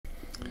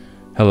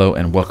Hello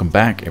and welcome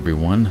back,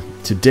 everyone.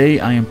 Today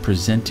I am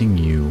presenting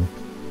you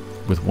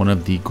with one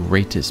of the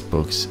greatest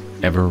books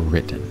ever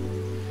written.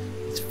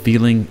 It's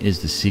Feeling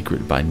is the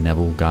Secret by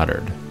Neville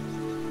Goddard.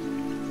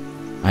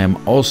 I am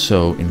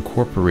also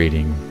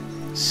incorporating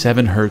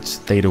 7 Hz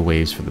theta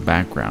waves for the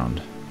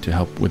background to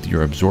help with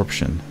your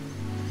absorption.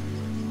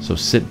 So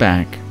sit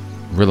back,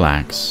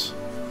 relax,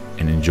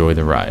 and enjoy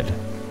the ride.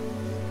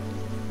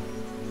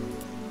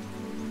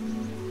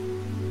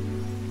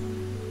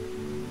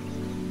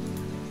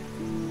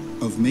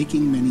 Of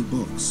making many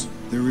books,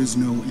 there is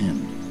no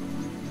end.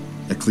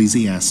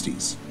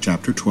 Ecclesiastes,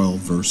 chapter 12,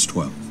 verse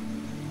 12.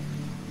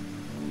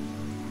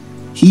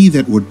 He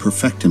that would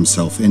perfect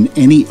himself in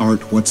any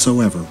art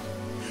whatsoever,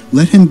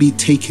 let him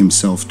betake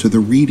himself to the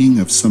reading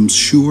of some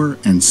sure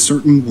and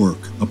certain work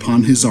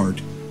upon his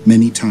art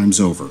many times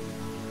over.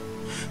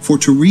 For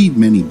to read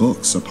many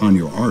books upon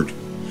your art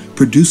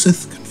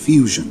produceth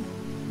confusion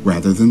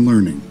rather than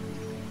learning.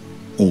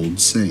 Old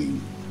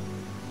saying.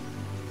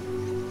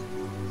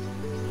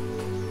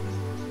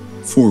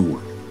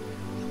 Forward.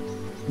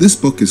 This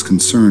book is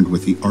concerned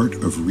with the art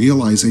of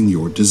realizing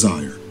your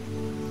desire.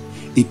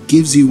 It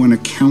gives you an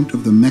account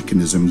of the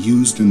mechanism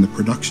used in the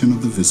production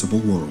of the visible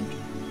world.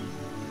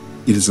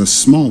 It is a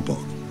small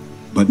book,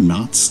 but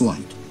not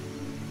slight.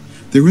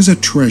 There is a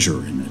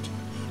treasure in it,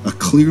 a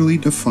clearly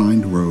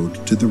defined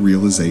road to the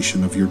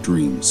realization of your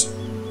dreams.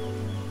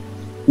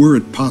 Were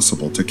it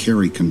possible to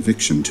carry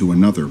conviction to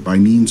another by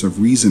means of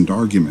reasoned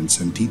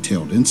arguments and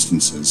detailed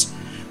instances,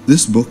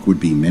 this book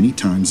would be many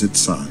times its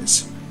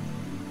size.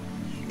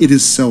 It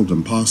is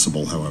seldom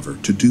possible, however,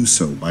 to do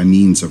so by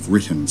means of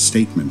written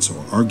statements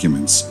or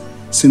arguments,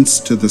 since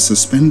to the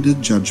suspended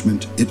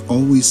judgment it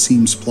always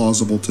seems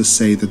plausible to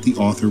say that the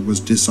author was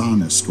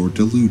dishonest or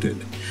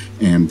deluded,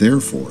 and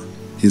therefore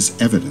his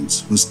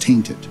evidence was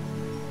tainted.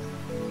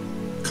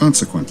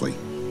 Consequently,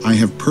 I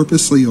have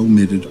purposely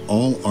omitted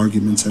all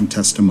arguments and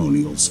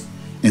testimonials,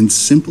 and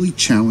simply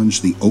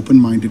challenge the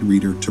open-minded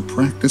reader to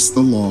practice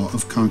the law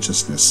of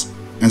consciousness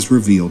as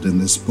revealed in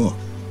this book.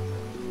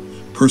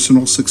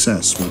 Personal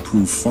success will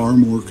prove far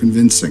more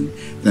convincing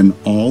than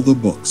all the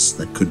books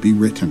that could be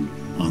written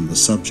on the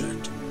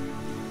subject.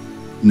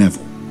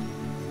 Neville.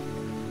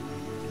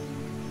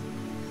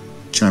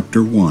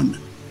 Chapter 1.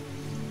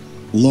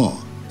 Law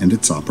and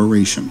its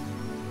Operation.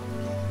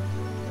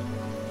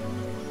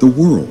 The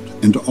world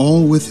and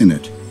all within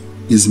it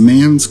is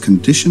man's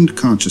conditioned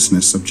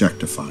consciousness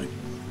objectified.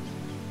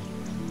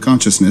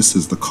 Consciousness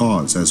is the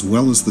cause as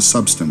well as the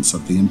substance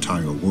of the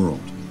entire world.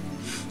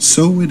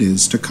 So it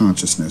is to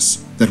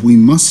consciousness that we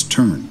must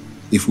turn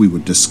if we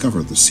would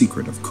discover the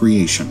secret of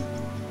creation.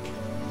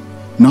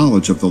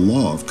 Knowledge of the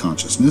law of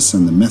consciousness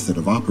and the method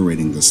of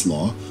operating this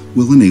law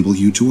will enable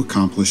you to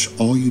accomplish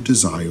all you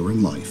desire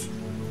in life.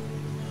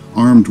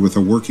 Armed with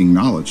a working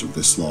knowledge of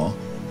this law,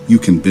 you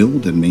can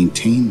build and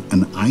maintain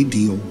an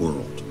ideal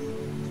world.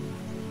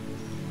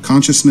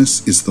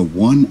 Consciousness is the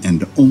one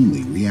and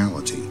only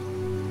reality,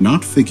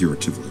 not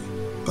figuratively,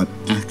 but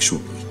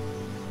actually.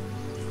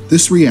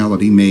 This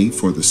reality may,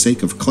 for the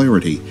sake of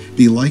clarity,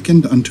 be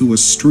likened unto a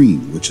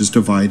stream which is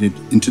divided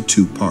into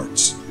 2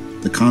 parts,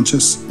 the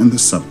conscious and the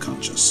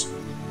subconscious.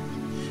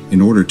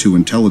 In order to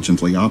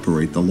intelligently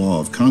operate the law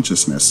of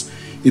consciousness,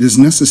 it is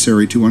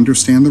necessary to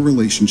understand the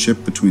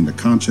relationship between the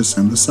conscious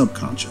and the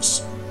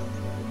subconscious.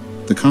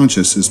 The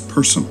conscious is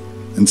personal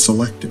and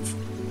selective.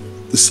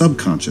 The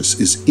subconscious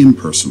is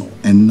impersonal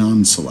and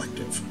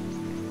non-selective.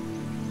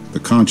 The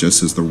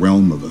conscious is the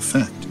realm of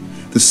effect.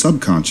 The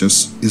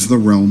subconscious is the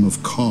realm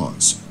of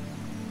cause.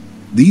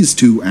 These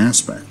 2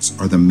 aspects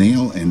are the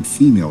male and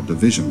female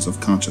divisions of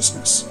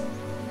consciousness.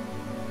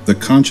 The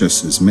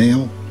conscious is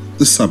male,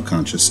 the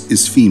subconscious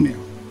is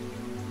female.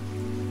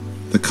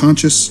 The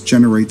conscious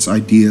generates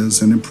ideas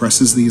and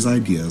impresses these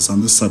ideas on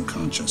the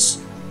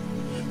subconscious.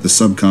 The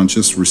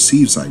subconscious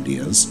receives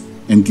ideas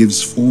and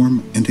gives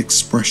form and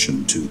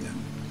expression to them.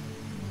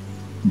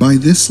 By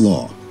this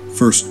law,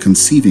 first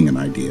conceiving an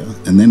idea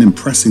and then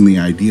impressing the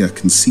idea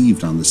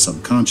conceived on the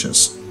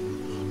subconscious,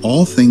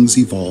 all things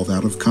evolve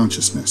out of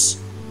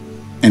consciousness.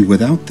 And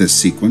without this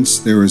sequence,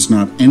 there is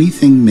not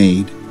anything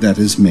made that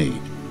is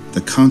made.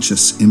 The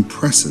conscious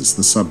impresses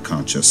the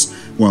subconscious,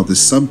 while the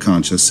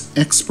subconscious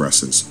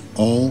expresses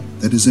all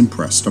that is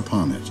impressed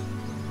upon it.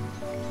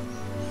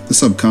 The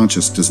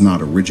subconscious does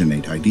not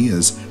originate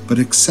ideas, but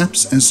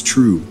accepts as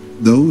true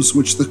those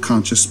which the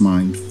conscious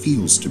mind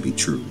feels to be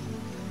true,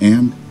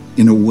 and,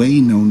 in a way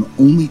known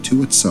only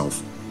to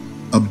itself,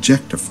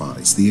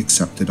 objectifies the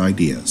accepted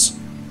ideas.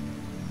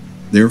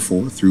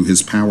 Therefore, through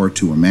his power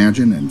to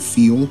imagine and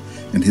feel,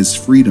 and his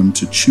freedom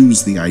to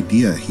choose the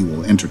idea he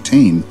will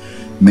entertain,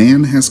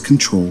 man has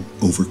control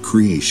over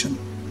creation.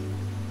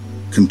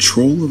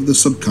 Control of the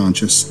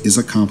subconscious is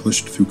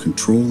accomplished through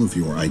control of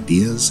your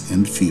ideas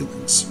and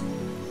feelings.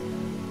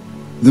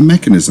 The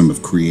mechanism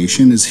of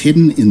creation is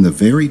hidden in the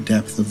very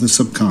depth of the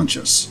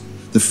subconscious,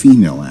 the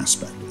female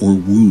aspect, or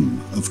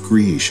womb of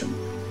creation.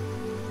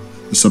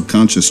 The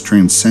subconscious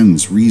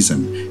transcends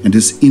reason and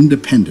is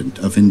independent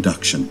of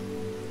induction.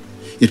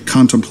 It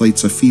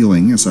contemplates a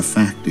feeling as a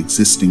fact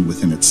existing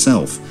within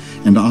itself,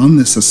 and on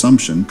this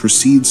assumption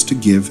proceeds to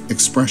give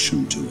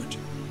expression to it.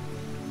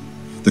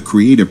 The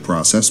creative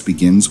process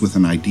begins with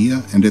an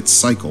idea, and its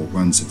cycle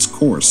runs its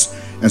course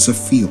as a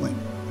feeling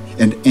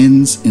and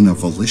ends in a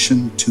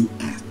volition to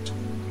act.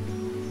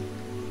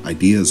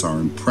 Ideas are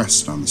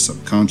impressed on the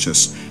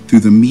subconscious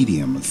through the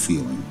medium of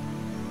feeling.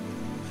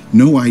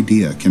 No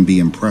idea can be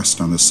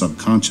impressed on the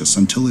subconscious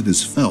until it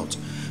is felt,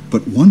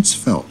 but once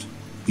felt,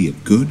 be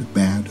it good,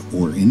 bad,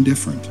 or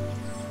indifferent,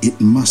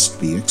 it must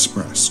be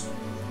expressed.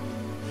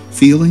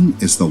 Feeling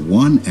is the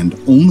one and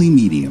only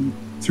medium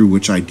through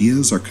which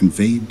ideas are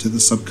conveyed to the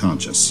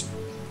subconscious.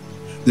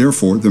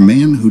 Therefore, the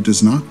man who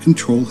does not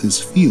control his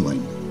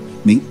feeling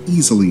may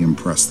easily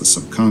impress the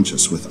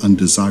subconscious with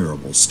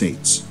undesirable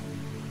states.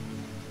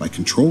 By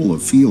control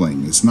of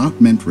feeling is not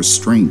meant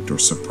restraint or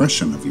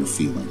suppression of your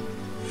feeling,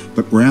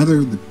 but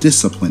rather the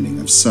disciplining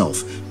of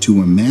self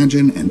to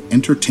imagine and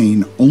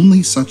entertain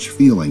only such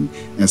feeling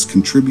as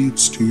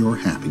contributes to your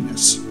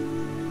happiness.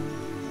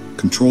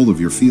 Control of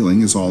your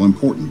feeling is all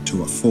important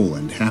to a full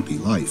and happy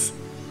life.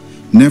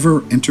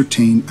 Never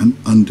entertain an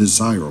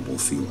undesirable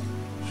feeling,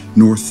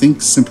 nor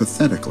think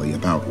sympathetically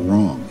about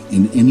wrong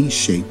in any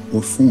shape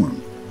or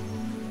form.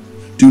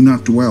 Do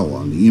not dwell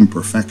on the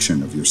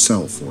imperfection of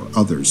yourself or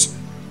others.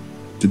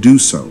 To do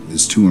so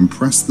is to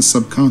impress the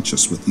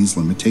subconscious with these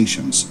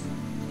limitations.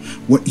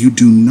 What you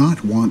do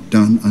not want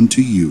done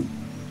unto you,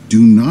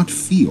 do not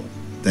feel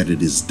that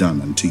it is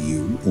done unto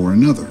you or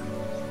another.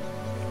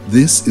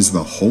 This is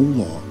the whole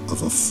law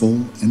of a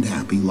full and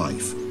happy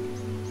life.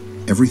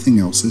 Everything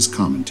else is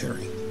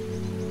commentary.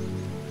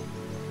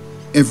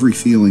 Every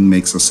feeling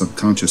makes a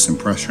subconscious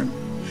impression,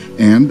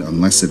 and,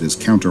 unless it is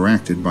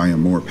counteracted by a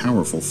more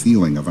powerful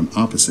feeling of an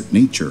opposite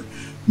nature,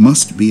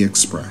 must be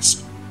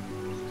expressed.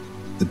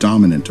 The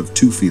dominant of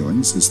two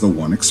feelings is the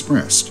one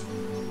expressed.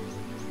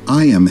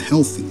 I am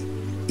healthy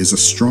is a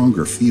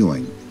stronger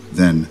feeling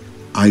than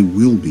I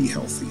will be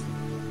healthy.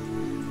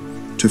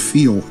 To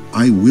feel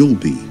I will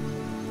be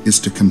is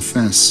to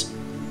confess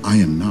I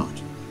am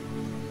not.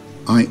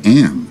 I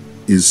am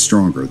is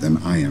stronger than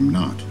I am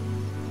not.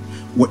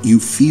 What you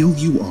feel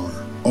you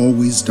are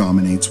always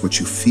dominates what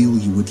you feel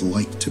you would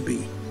like to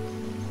be.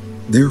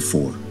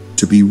 Therefore,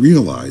 to be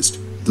realized,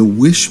 the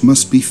wish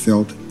must be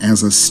felt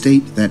as a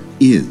state that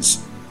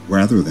is,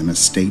 rather than a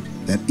state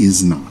that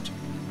is not.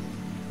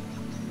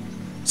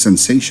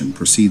 Sensation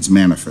precedes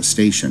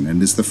manifestation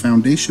and is the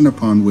foundation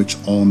upon which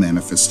all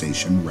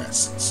manifestation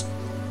rests.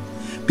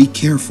 Be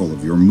careful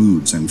of your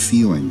moods and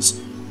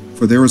feelings,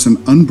 for there is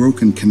an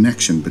unbroken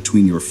connection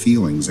between your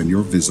feelings and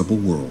your visible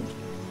world.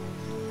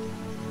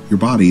 Your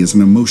body is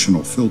an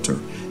emotional filter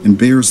and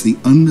bears the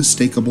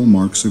unmistakable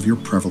marks of your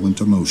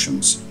prevalent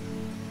emotions.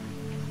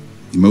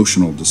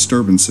 Emotional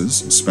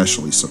disturbances,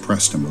 especially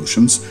suppressed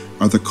emotions,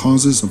 are the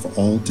causes of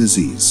all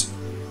disease.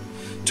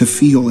 To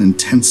feel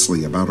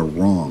intensely about a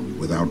wrong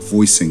without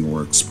voicing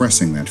or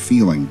expressing that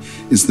feeling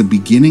is the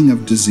beginning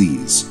of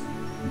disease,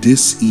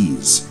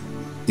 dis-ease,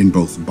 in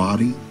both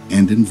body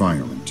and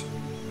environment.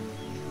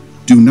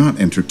 Do not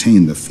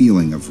entertain the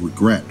feeling of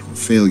regret or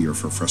failure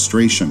for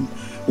frustration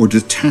or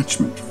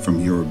detachment from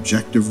your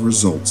objective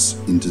results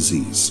in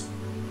disease.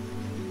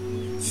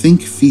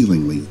 Think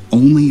feelingly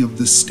only of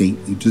the state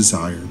you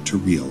desire to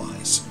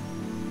realize.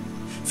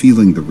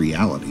 Feeling the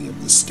reality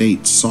of the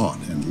state sought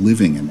and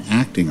living and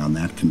acting on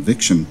that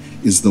conviction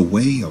is the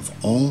way of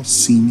all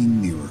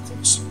seeming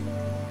miracles.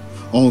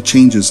 All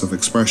changes of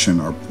expression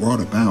are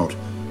brought about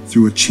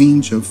through a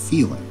change of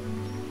feeling.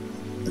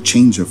 A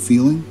change of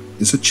feeling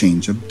is a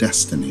change of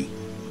destiny.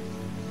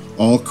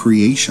 All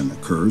creation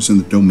occurs in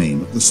the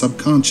domain of the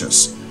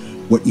subconscious.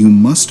 What you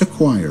must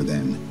acquire,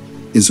 then,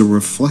 is a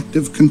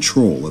reflective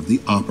control of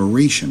the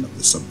operation of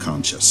the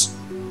subconscious.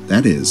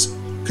 That is,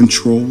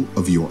 control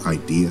of your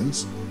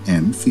ideas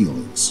and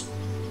feelings.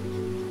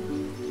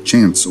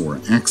 Chance or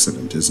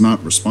accident is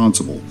not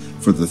responsible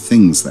for the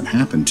things that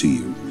happen to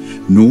you,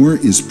 nor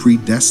is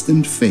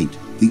predestined fate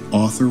the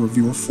author of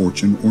your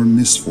fortune or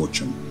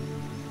misfortune.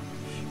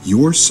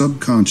 Your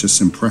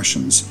subconscious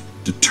impressions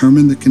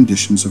determine the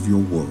conditions of your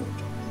world.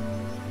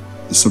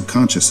 The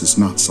subconscious is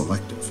not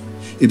selective.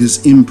 It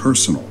is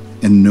impersonal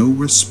and no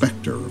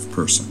respecter of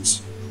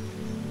persons.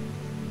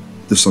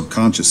 The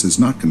subconscious is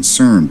not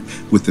concerned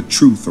with the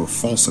truth or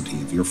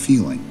falsity of your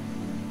feeling.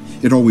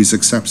 It always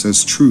accepts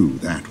as true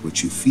that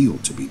which you feel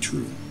to be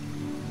true.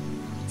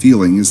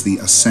 Feeling is the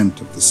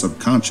assent of the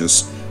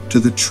subconscious to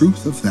the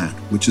truth of that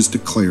which is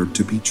declared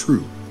to be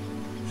true.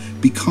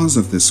 Because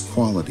of this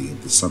quality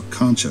of the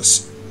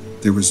subconscious,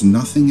 there is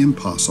nothing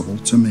impossible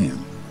to man.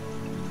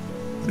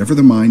 Whatever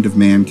the mind of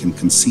man can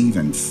conceive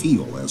and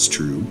feel as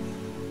true,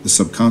 the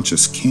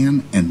subconscious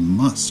can and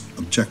must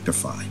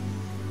objectify.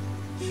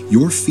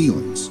 Your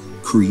feelings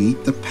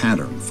create the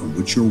pattern from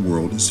which your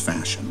world is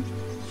fashioned,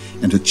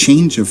 and a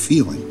change of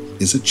feeling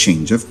is a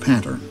change of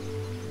pattern.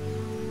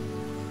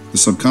 The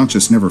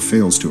subconscious never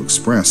fails to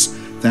express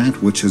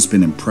that which has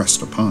been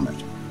impressed upon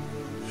it.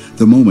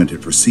 The moment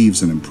it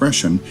receives an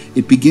impression,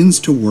 it begins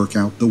to work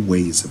out the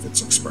ways of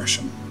its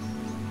expression.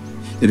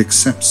 It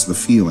accepts the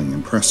feeling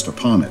impressed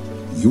upon it,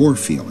 your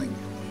feeling,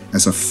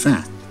 as a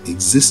fact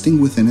existing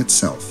within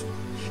itself,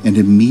 and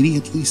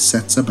immediately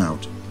sets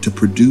about to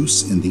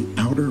produce in the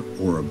outer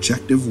or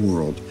objective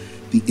world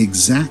the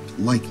exact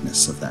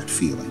likeness of that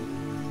feeling.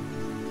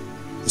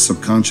 The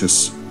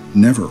subconscious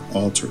never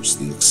alters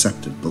the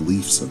accepted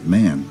beliefs of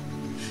man.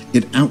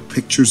 It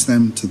outpictures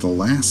them to the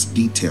last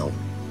detail,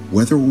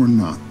 whether or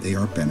not they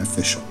are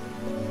beneficial.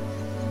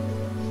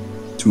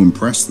 To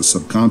impress the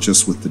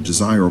subconscious with the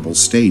desirable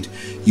state,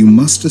 you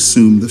must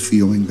assume the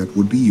feeling that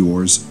would be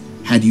yours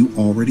had you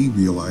already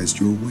realized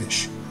your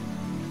wish.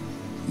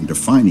 In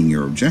defining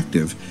your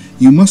objective,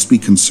 you must be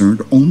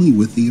concerned only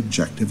with the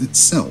objective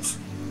itself.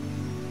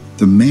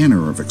 The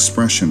manner of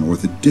expression or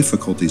the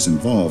difficulties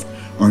involved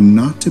are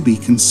not to be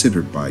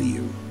considered by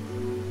you.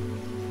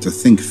 To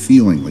think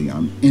feelingly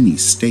on any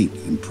state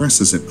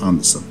impresses it on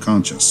the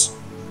subconscious.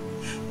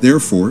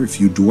 Therefore,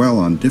 if you dwell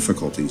on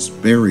difficulties,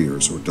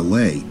 barriers, or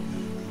delay,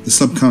 the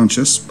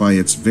subconscious, by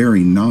its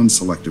very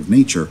non-selective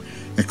nature,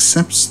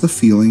 accepts the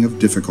feeling of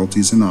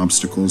difficulties and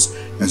obstacles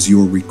as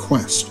your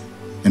request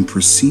and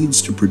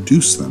proceeds to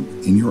produce them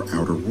in your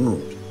outer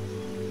world.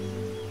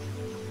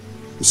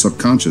 The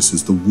subconscious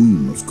is the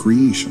womb of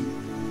creation.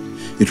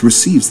 It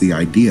receives the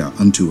idea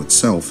unto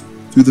itself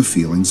through the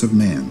feelings of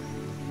man.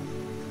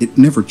 It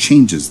never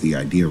changes the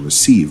idea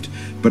received,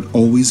 but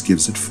always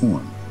gives it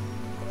form.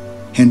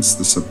 Hence,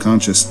 the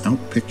subconscious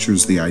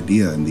outpictures the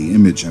idea in the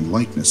image and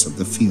likeness of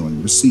the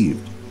feeling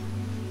received.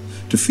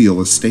 To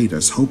feel a state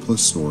as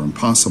hopeless or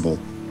impossible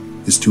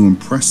is to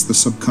impress the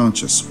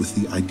subconscious with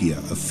the idea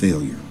of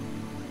failure.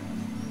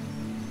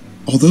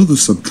 Although the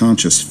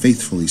subconscious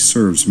faithfully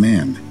serves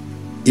man,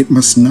 it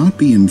must not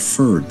be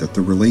inferred that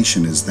the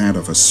relation is that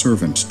of a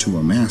servant to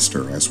a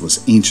master as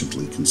was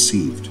anciently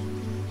conceived.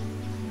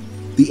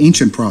 The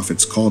ancient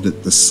prophets called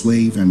it the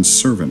slave and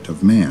servant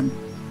of man.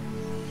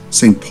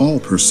 St. Paul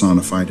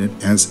personified it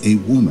as a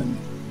woman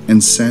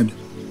and said,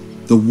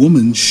 "The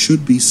woman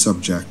should be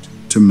subject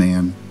to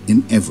man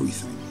in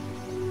everything."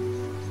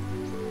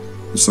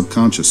 The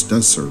subconscious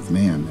does serve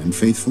man and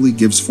faithfully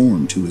gives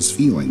form to his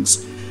feelings.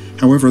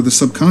 However, the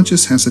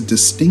subconscious has a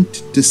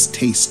distinct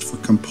distaste for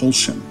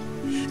compulsion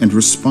and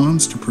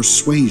responds to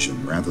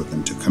persuasion rather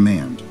than to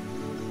command.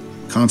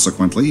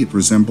 Consequently, it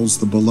resembles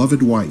the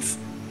beloved wife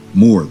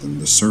more than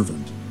the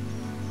servant.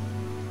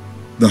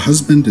 The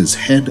husband is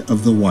head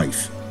of the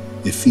wife.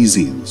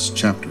 Ephesians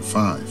chapter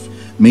 5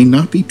 may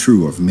not be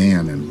true of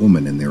man and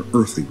woman in their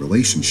earthly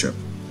relationship,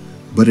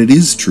 but it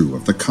is true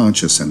of the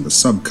conscious and the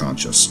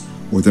subconscious,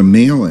 or the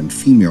male and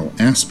female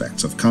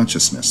aspects of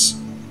consciousness.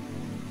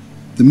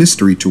 The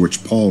mystery to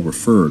which Paul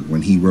referred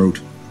when he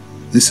wrote,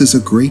 "This is a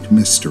great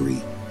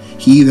mystery.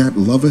 He that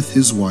loveth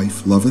his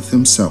wife loveth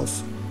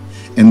himself,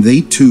 and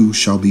they two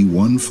shall be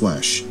one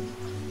flesh,"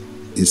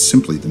 is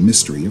simply the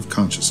mystery of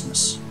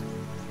consciousness.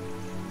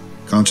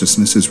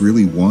 Consciousness is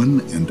really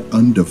one and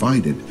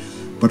undivided,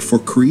 but for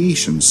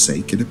creation's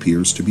sake it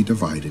appears to be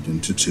divided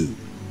into two.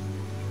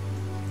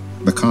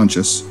 The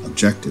conscious,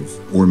 objective,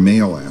 or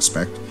male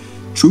aspect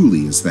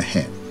truly is the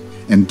head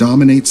and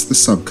dominates the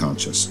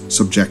subconscious,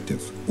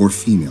 subjective, or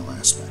female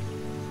aspect.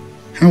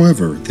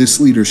 However,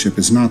 this leadership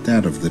is not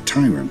that of the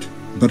tyrant,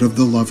 but of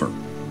the lover.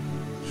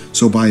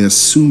 So by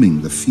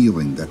assuming the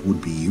feeling that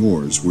would be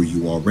yours were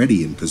you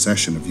already in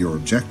possession of your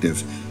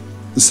objective,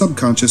 the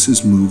subconscious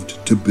is moved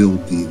to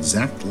build the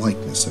exact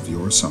likeness of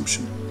your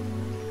assumption.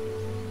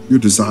 Your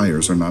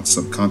desires are not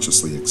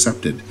subconsciously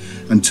accepted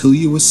until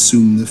you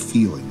assume the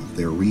feeling of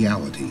their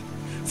reality,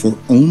 for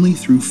only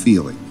through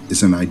feeling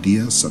is an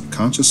idea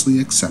subconsciously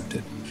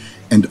accepted,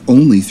 and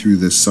only through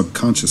this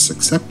subconscious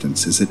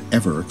acceptance is it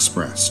ever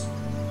expressed.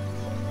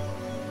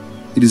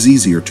 It is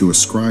easier to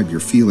ascribe your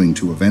feeling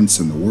to events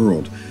in the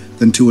world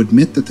than to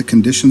admit that the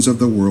conditions of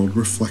the world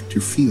reflect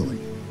your feeling.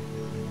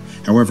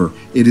 However,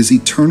 it is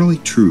eternally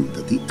true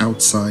that the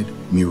outside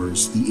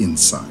mirrors the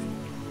inside.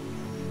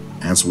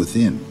 As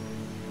within,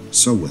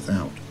 so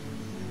without.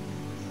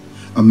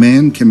 A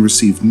man can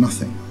receive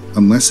nothing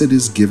unless it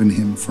is given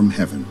him from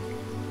heaven,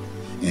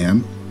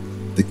 and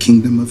the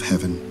kingdom of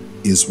heaven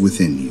is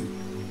within you.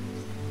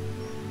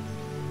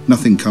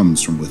 Nothing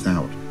comes from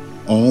without.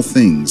 All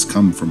things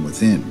come from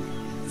within,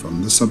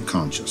 from the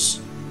subconscious.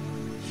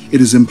 It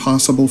is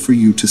impossible for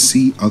you to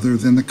see other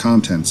than the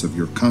contents of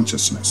your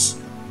consciousness.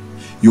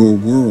 Your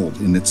world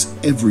in its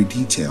every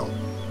detail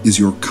is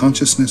your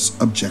consciousness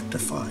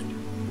objectified.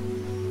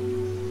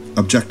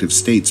 Objective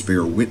states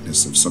bear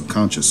witness of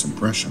subconscious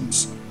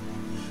impressions.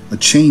 A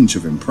change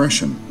of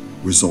impression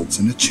results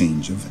in a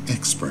change of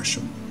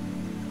expression.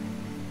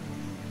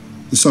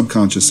 The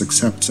subconscious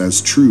accepts as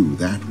true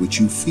that which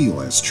you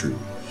feel as true,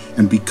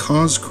 and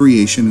because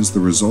creation is the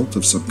result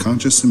of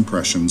subconscious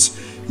impressions,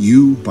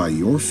 you, by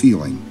your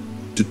feeling,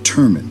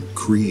 determine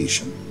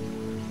creation.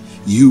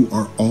 You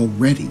are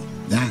already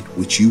that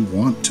which you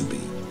want to be,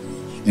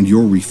 and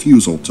your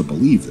refusal to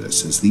believe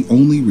this is the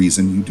only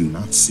reason you do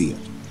not see it.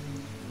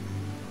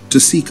 To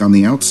seek on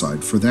the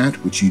outside for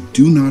that which you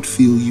do not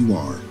feel you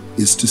are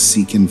is to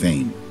seek in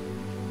vain,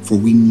 for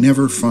we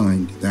never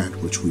find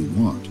that which we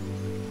want.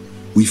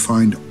 we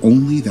find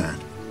only that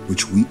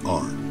which we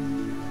are.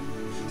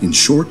 In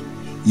short,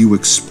 you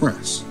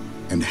express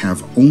and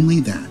have only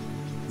that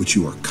which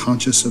you are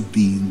conscious of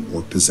being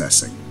or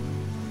possessing.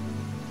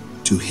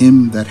 To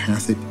him that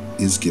hath it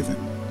is given.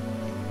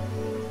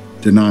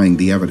 Denying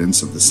the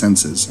evidence of the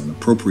senses and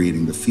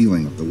appropriating the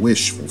feeling of the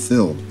wish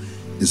fulfilled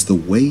is the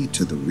way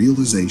to the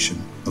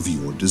realization of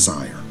your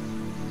desire.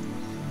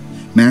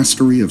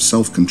 Mastery of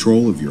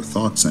self-control of your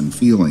thoughts and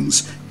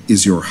feelings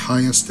is your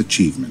highest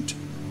achievement.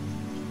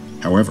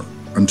 However,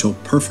 until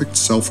perfect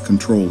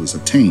self-control is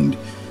attained,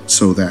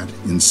 so that,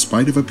 in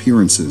spite of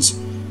appearances,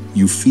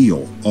 you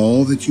feel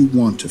all that you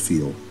want to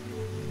feel,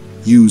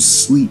 use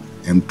sleep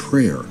and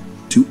prayer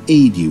to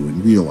aid you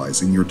in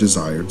realizing your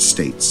desired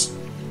states.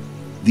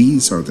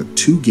 These are the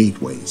two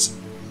gateways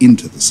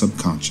into the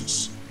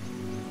subconscious.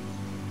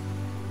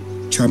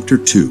 Chapter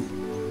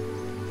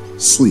 2.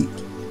 Sleep.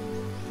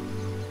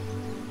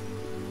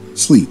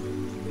 Sleep,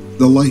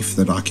 the life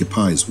that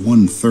occupies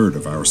 1/3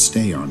 of our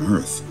stay on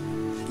Earth,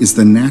 is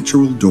the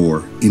natural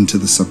door into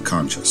the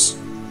subconscious.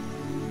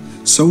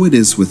 So it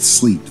is with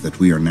sleep that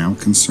we are now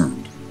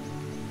concerned.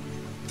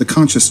 The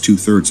conscious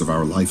 2/3 of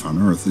our life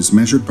on Earth is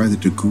measured by the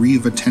degree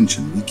of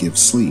attention we give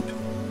sleep.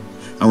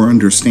 Our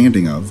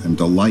understanding of and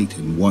delight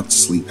in what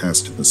sleep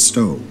has to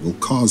bestow will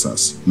cause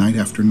us, night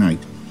after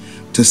night,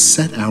 to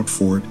set out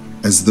for it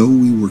as though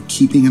we were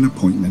keeping an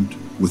appointment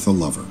with a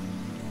lover.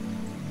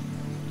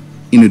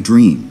 In a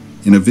dream,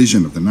 in a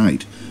vision of the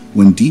night,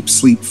 when deep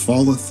sleep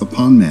falleth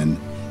upon men,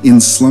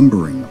 in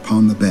slumbering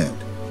upon the bed,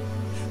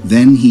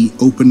 then he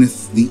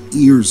openeth the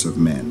ears of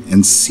men,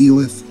 and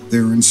sealeth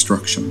their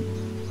instruction.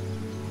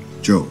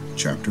 Job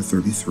chapter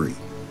 33.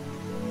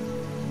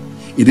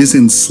 It is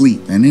in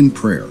sleep and in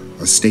prayer,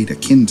 a state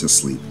akin to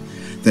sleep,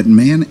 that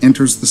man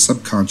enters the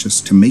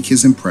subconscious to make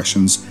his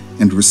impressions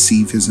and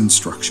receive his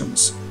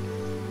instructions.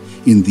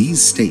 In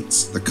these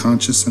states, the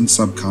conscious and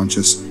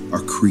subconscious are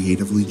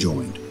creatively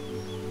joined.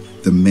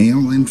 The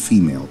male and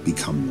female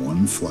become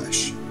one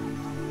flesh.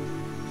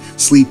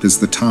 Sleep is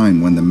the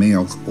time when the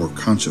male or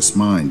conscious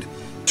mind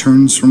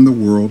turns from the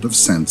world of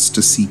sense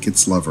to seek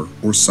its lover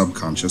or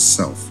subconscious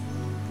self.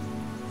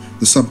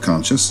 The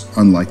subconscious,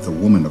 unlike the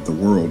woman of the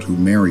world who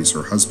marries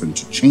her husband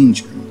to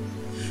change him,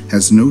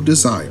 has no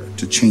desire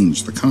to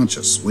change the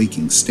conscious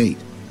waking state,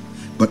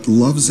 but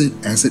loves it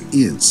as it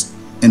is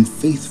and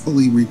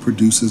faithfully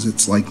reproduces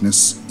its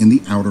likeness in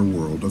the outer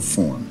world of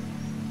form.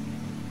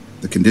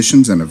 The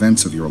conditions and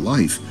events of your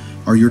life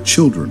are your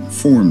children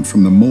formed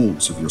from the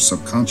molds of your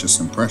subconscious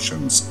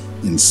impressions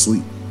in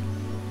sleep.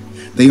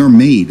 They are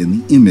made in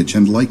the image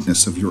and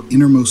likeness of your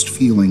innermost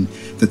feeling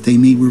that they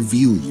may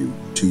reveal you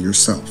to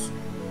yourself.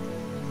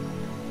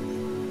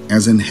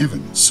 As in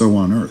heaven, so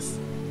on earth.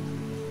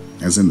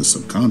 As in the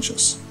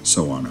subconscious,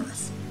 so on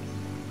earth.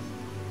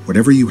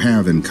 Whatever you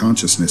have in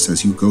consciousness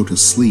as you go to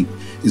sleep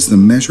is the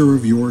measure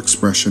of your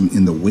expression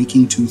in the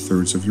waking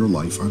 2/3 of your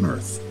life on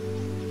earth.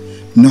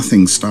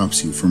 Nothing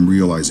stops you from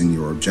realizing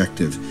your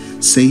objective,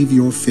 save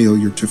your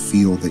failure to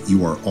feel that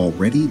you are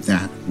already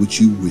that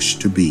which you wish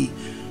to be,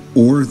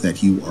 or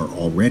that you are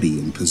already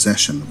in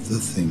possession of the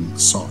thing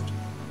sought.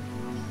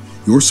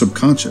 Your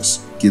subconscious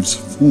gives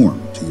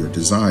form to your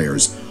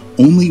desires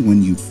only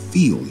when you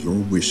feel your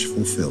wish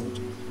fulfilled.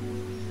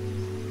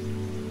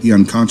 The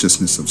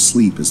unconsciousness of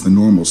sleep is the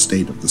normal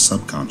state of the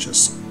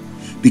subconscious.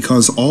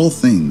 Because all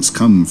things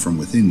come from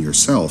within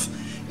yourself,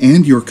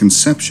 and your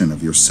conception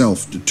of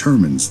yourself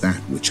determines that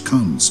which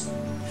comes,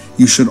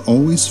 you should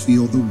always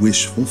feel the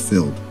wish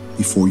fulfilled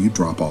before you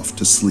drop off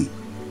to sleep.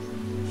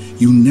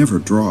 You never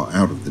draw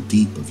out of the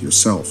deep of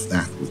yourself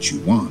that which you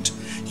want.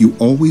 You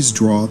always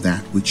draw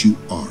that which you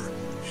are,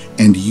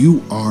 and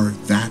you are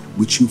that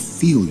which you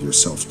feel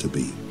yourself to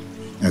be,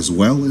 as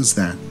well as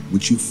that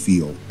which you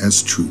feel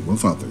as true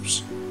of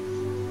others.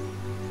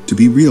 To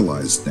be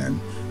realized,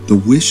 then, the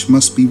wish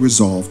must be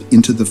resolved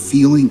into the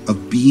feeling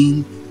of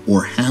being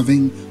or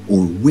having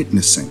or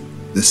witnessing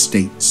the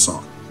state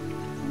sought.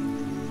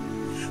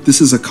 This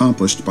is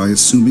accomplished by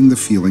assuming the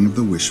feeling of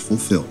the wish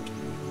fulfilled.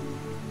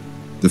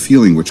 The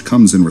feeling which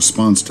comes in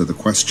response to the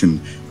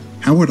question,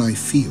 how would I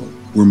feel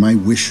were my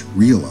wish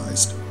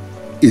realized,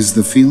 is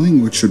the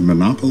feeling which should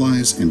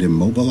monopolize and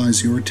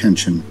immobilize your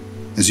attention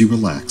as you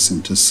relax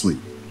into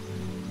sleep.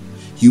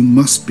 You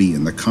must be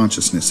in the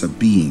consciousness of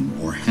being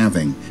or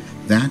having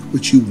that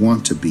which you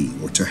want to be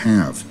or to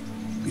have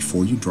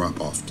before you drop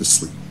off to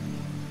sleep.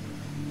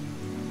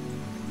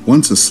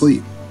 Once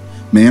asleep,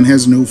 man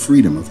has no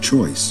freedom of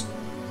choice.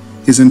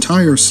 His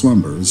entire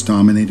slumber is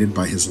dominated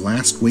by his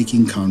last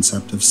waking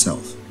concept of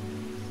self.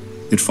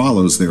 It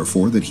follows,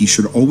 therefore, that he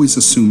should always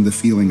assume the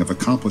feeling of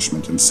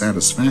accomplishment and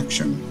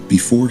satisfaction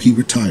before he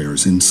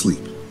retires in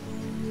sleep.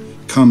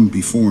 Come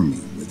before me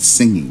with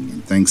singing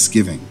and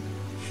thanksgiving.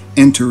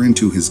 Enter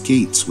into his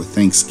gates with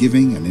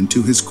thanksgiving and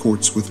into his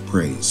courts with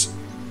praise.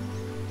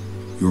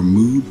 Your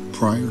mood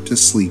prior to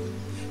sleep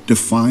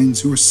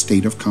defines your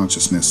state of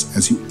consciousness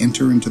as you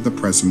enter into the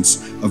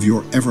presence of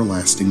your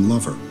everlasting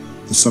lover,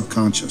 the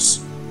subconscious.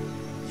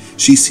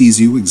 She sees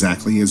you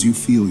exactly as you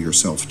feel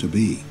yourself to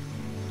be.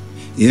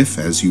 If,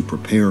 as you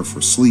prepare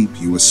for sleep,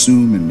 you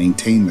assume and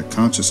maintain the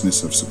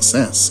consciousness of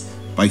success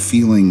by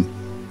feeling,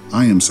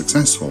 "I am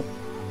successful,"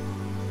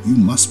 you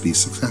must be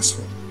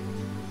successful.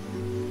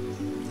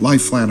 Lie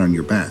flat on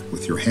your back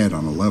with your head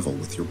on a level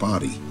with your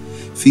body.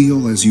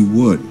 Feel as you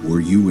would were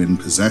you in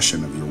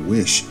possession of your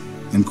wish,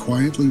 and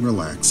quietly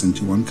relax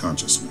into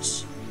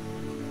unconsciousness.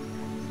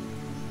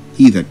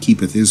 He that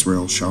keepeth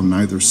Israel shall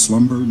neither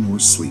slumber nor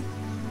sleep.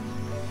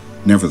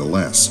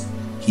 Nevertheless,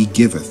 he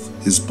giveth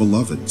his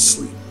beloved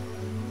sleep.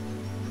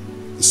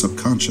 The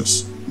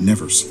subconscious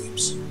never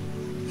sleeps.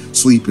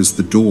 Sleep is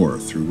the door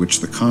through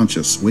which the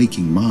conscious,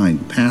 waking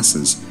mind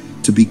passes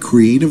to be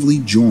creatively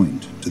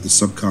joined to the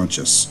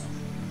subconscious.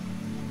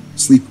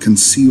 Sleep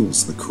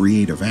conceals the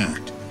creative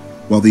act,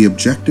 while the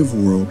objective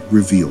world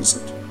reveals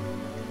it.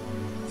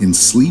 In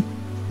sleep,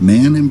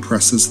 man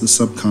impresses the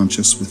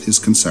subconscious with his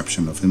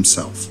conception of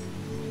himself.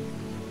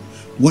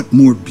 What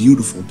more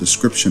beautiful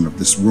description of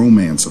this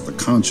romance of the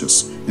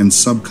conscious and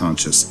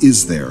subconscious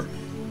is there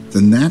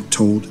than that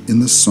told in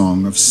the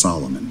Song of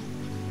Solomon?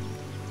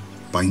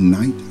 By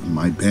night on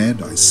my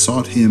bed I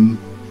sought him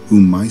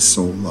whom my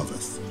soul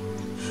loveth.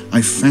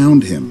 I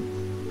found him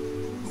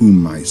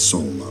whom my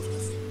soul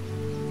loveth.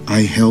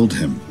 I held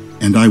him,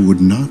 and I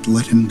would not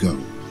let him go,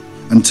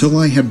 until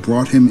I had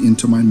brought him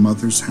into my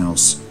mother's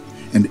house,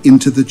 and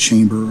into the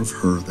chamber of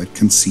her that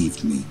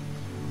conceived me.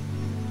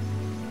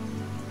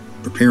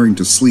 Preparing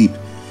to sleep,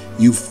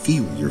 you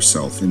feel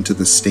yourself into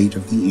the state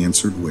of the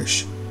answered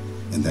wish,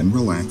 and then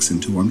relax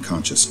into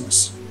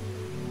unconsciousness.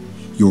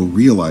 Your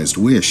realized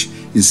wish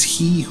is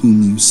he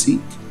whom you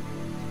seek.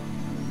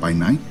 By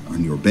night,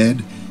 on your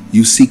bed,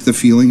 you seek the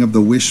feeling of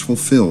the wish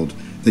fulfilled,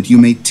 that you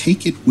may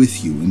take it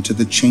with you into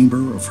the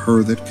chamber of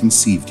her that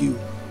conceived you,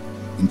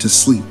 into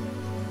sleep,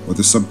 or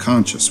the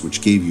subconscious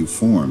which gave you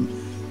form,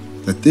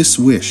 that this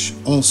wish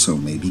also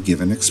may be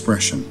given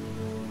expression.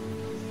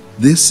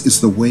 This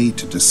is the way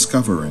to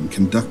discover and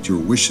conduct your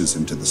wishes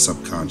into the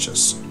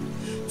subconscious.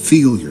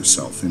 Feel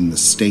yourself in the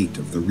state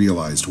of the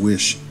realized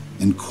wish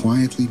and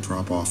quietly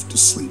drop off to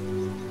sleep.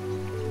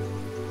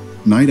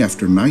 Night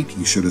after night,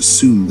 you should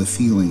assume the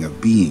feeling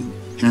of being,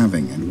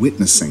 having, and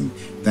witnessing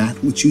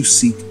that which you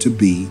seek to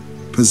be,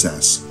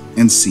 possess,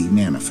 and see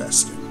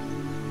manifested.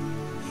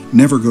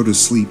 Never go to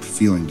sleep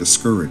feeling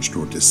discouraged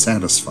or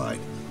dissatisfied.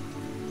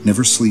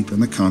 Never sleep in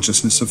the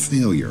consciousness of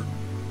failure.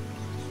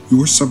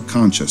 Your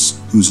subconscious,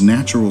 whose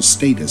natural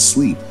state is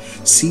sleep,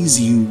 sees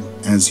you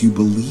as you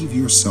believe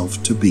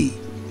yourself to be,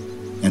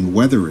 and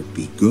whether it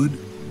be good,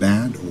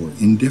 bad, or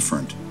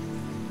indifferent,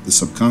 the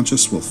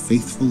subconscious will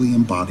faithfully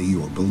embody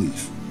your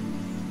belief.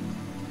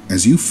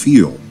 As you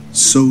feel,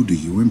 so do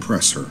you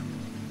impress her,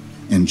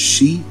 and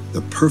she,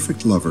 the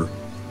perfect lover,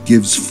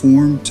 gives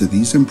form to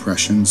these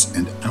impressions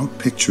and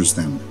outpictures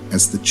them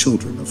as the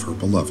children of her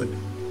beloved.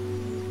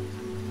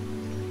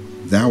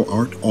 Thou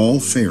art all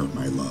fair,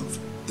 my love.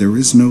 There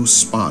is no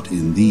spot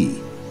in thee,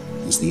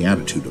 is the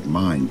attitude of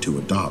mind to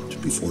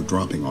adopt before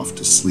dropping off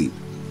to sleep.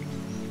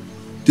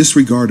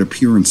 Disregard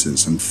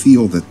appearances and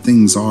feel that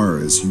things are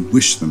as you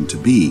wish them to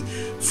be,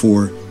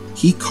 for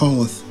he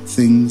calleth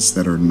things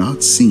that are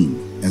not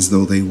seen as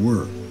though they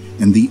were,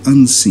 and the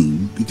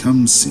unseen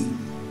becomes seen.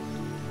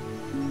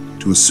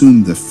 To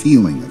assume the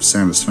feeling of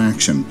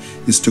satisfaction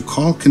is to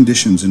call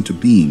conditions into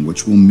being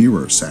which will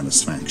mirror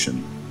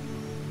satisfaction.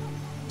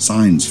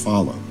 Signs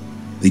follow,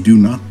 they do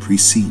not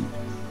precede.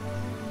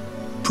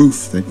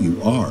 Proof that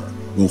you are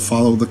will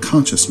follow the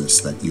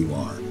consciousness that you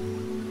are.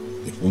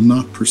 It will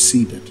not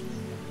precede it.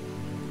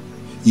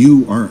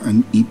 You are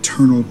an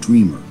eternal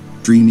dreamer,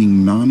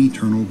 dreaming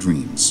non-eternal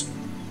dreams.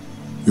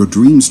 Your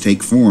dreams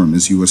take form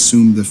as you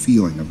assume the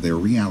feeling of their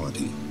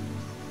reality.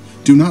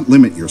 Do not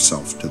limit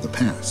yourself to the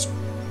past.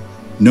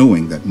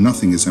 Knowing that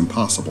nothing is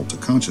impossible to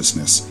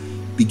consciousness,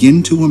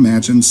 begin to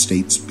imagine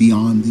states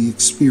beyond the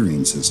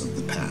experiences of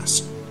the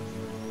past.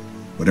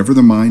 Whatever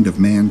the mind of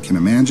man can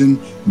imagine,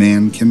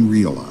 man can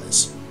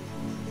realize.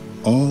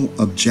 All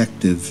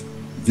objective,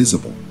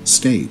 visible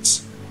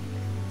states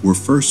were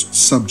first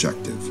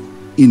subjective,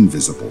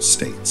 invisible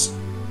states,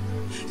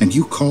 and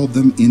you called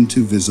them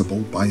into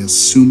visible by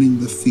assuming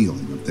the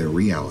feeling of their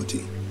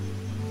reality.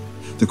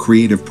 The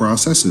creative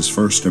process is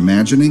first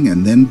imagining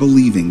and then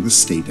believing the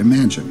state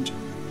imagined.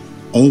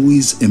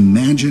 Always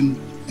imagine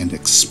and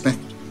expect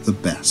the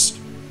best.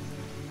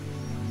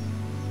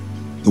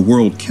 The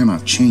world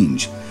cannot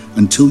change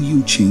until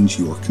you change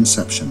your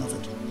conception of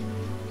it.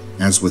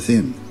 As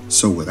within,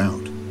 so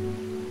without.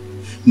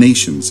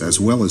 Nations, as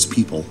well as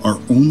people, are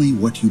only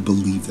what you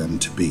believe them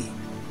to be.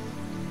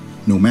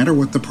 No matter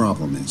what the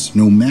problem is,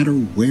 no matter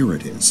where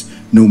it is,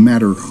 no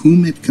matter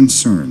whom it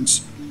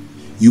concerns,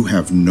 you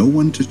have no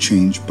one to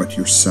change but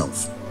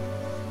yourself.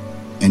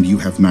 And you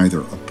have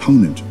neither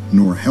opponent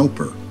nor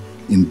helper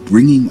in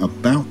bringing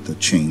about the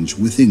change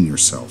within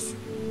yourself.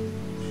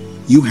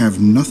 You have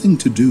nothing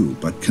to do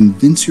but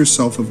convince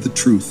yourself of the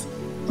truth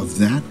of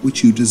that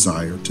which you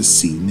desire to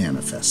see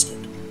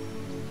manifested.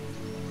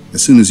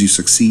 As soon as you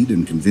succeed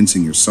in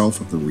convincing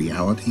yourself of the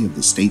reality of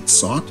the state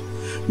sought,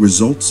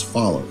 results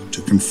follow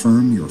to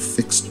confirm your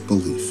fixed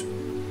belief.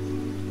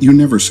 You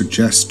never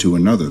suggest to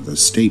another the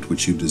state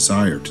which you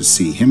desire to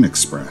see him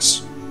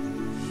express.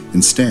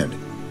 Instead,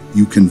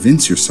 you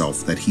convince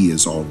yourself that he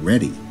is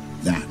already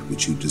that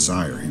which you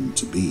desire him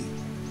to be.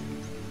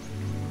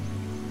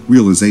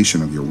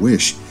 Realization of your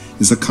wish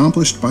is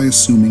accomplished by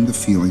assuming the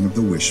feeling of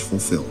the wish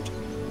fulfilled.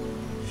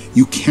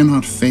 You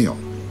cannot fail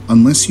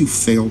unless you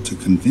fail to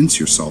convince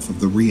yourself of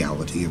the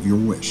reality of your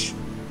wish.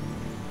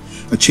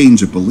 A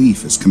change of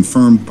belief is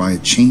confirmed by a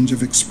change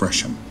of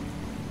expression.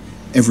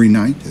 Every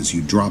night as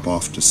you drop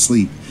off to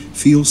sleep,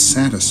 feel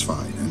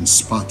satisfied and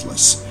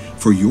spotless,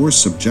 for your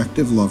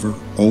subjective lover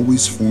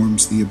always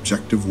forms the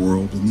objective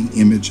world in the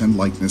image and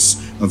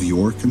likeness of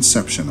your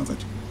conception of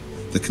it,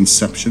 the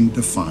conception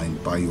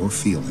defined by your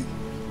feeling.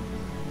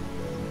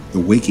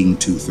 The waking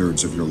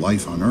two-thirds of your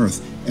life on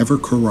earth ever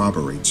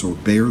corroborates or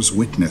bears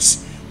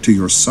witness to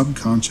your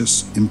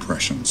subconscious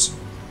impressions.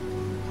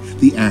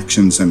 The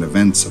actions and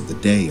events of the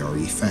day are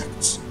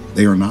effects.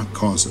 They are not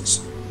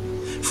causes.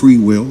 Free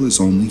will is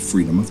only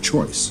freedom of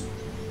choice.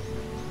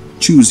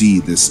 Choose ye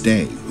this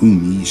day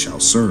whom ye shall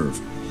serve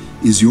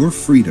is your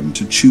freedom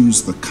to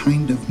choose the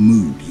kind of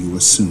mood you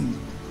assume.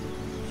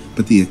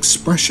 But the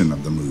expression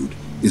of the mood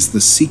is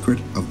the secret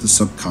of the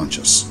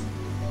subconscious.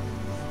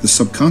 The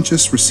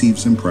subconscious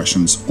receives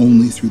impressions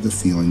only through the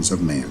feelings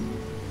of man,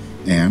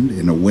 and,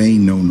 in a way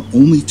known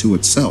only to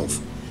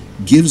itself,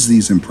 gives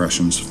these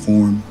impressions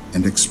form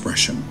and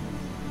expression.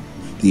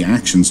 The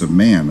actions of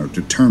man are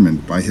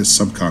determined by his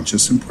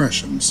subconscious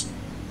impressions.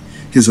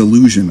 His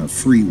illusion of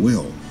free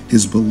will,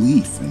 his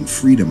belief in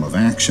freedom of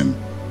action,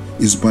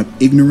 is but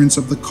ignorance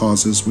of the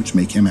causes which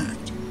make him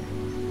act.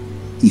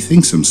 He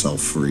thinks himself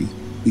free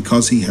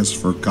because he has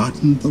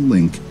forgotten the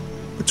link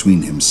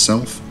between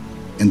himself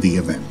and the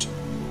event.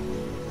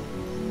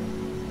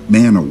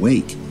 Man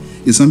awake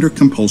is under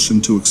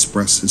compulsion to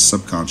express his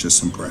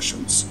subconscious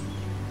impressions.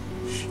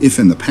 If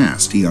in the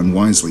past he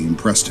unwisely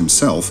impressed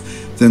himself,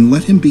 then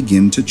let him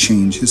begin to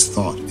change his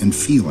thought and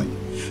feeling,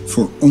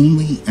 for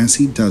only as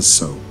he does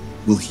so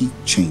will he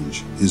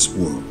change his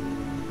world.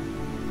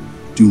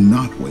 Do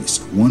not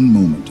waste one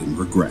moment in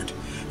regret,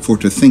 for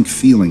to think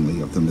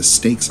feelingly of the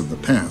mistakes of the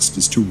past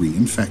is to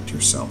reinfect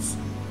yourself.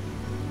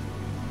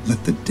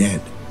 Let the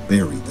dead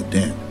bury the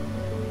dead.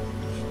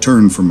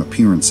 Turn from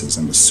appearances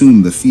and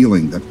assume the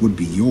feeling that would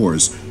be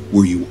yours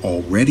were you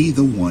already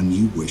the one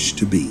you wish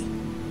to be.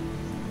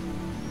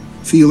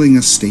 Feeling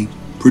a state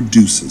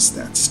produces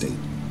that state.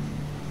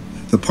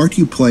 The part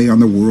you play on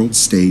the world's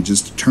stage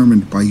is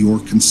determined by your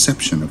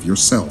conception of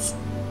yourself.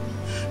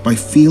 By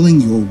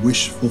feeling your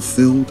wish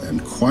fulfilled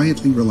and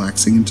quietly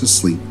relaxing into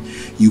sleep,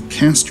 you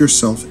cast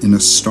yourself in a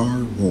star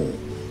role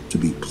to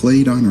be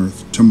played on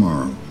earth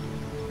tomorrow.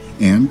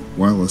 And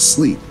while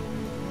asleep,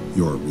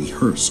 you are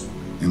rehearsed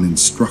and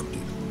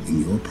instructed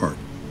in your part.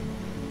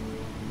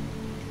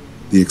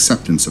 The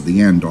acceptance of the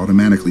end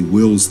automatically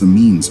wills the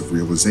means of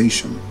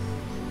realization.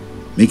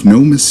 Make no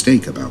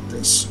mistake about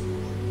this.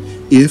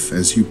 If,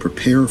 as you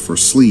prepare for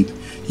sleep,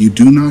 you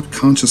do not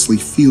consciously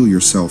feel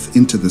yourself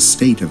into the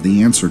state of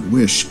the answered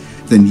wish,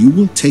 then you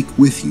will take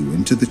with you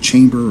into the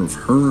chamber of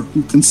her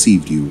who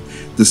conceived you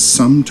the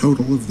sum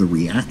total of the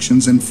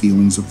reactions and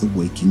feelings of the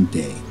waking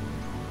day.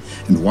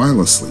 And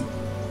while asleep,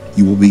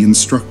 you will be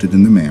instructed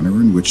in the manner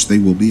in which they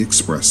will be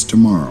expressed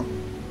tomorrow.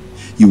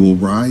 You will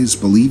rise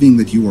believing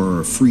that you are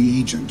a free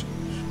agent,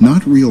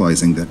 not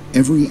realizing that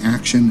every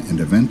action and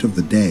event of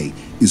the day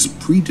is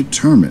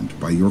predetermined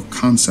by your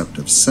concept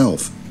of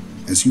self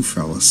as you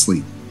fell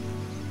asleep.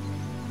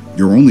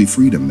 Your only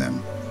freedom,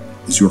 then,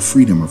 is your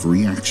freedom of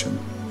reaction.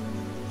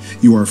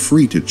 You are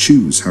free to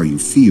choose how you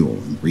feel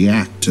and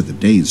react to the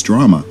day's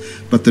drama,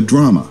 but the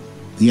drama,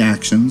 the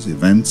actions,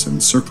 events,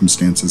 and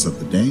circumstances of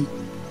the day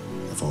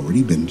have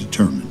already been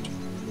determined.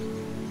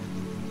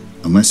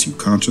 Unless you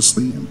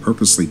consciously and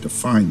purposely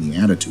define the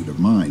attitude of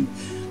mind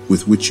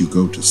with which you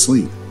go to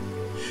sleep,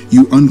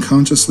 you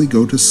unconsciously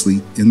go to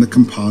sleep in the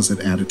composite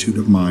attitude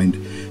of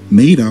mind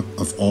made up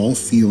of all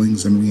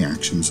feelings and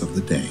reactions of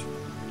the day.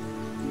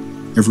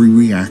 Every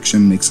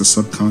reaction makes a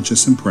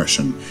subconscious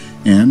impression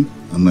and,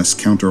 unless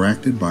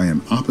counteracted by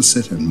an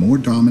opposite and more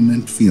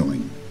dominant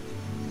feeling,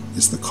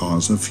 is the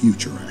cause of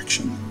future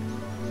action.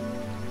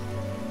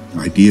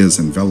 Ideas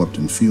enveloped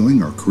in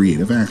feeling are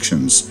creative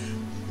actions.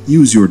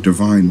 Use your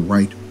divine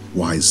right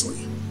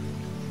wisely.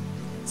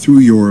 Through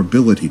your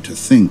ability to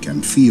think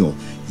and feel,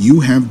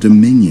 you have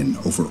dominion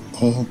over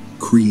all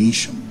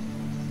creation.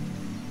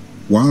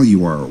 While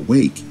you are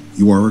awake,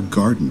 you are a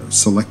gardener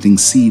selecting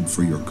seed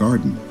for your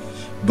garden,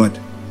 but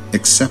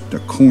except a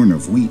corn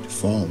of wheat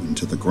fall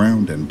into the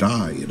ground and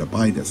die, it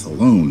abideth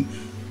alone,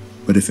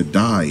 but if it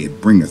die,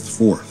 it bringeth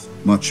forth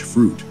much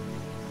fruit.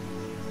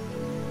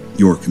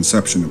 Your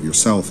conception of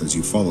yourself as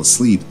you fall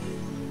asleep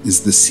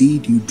is the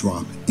seed you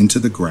drop into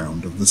the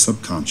ground of the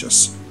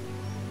subconscious.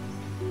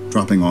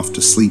 Dropping off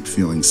to sleep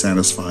feeling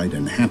satisfied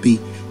and happy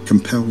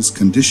compels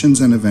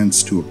conditions and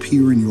events to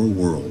appear in your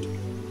world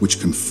which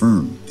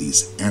confirm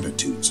these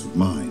attitudes of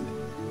mind.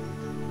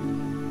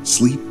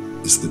 Sleep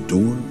is the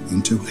door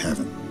into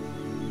heaven.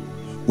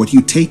 What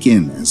you take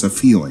in as a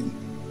feeling,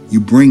 you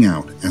bring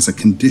out as a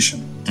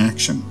condition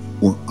action,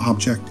 or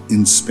object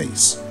in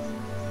space.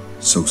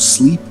 So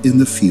sleep in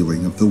the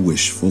feeling of the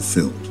wish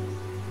fulfilled.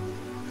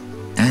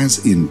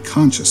 As in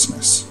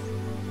consciousness,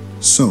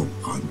 so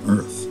on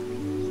earth.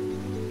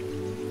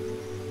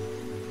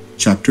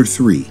 Chapter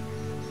 3.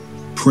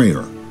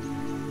 Prayer.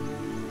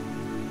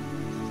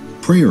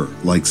 Prayer,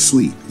 like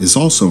sleep, is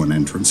also an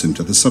entrance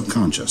into the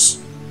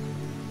subconscious.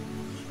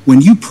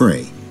 When you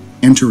pray,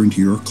 enter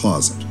into your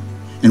closet,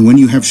 and when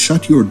you have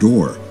shut your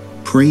door,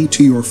 pray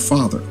to your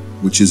Father,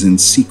 which is in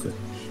secret,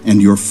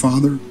 and your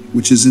Father,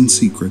 which is in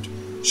secret,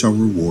 shall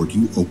reward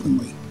you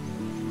openly.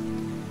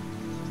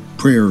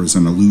 Prayer is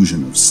an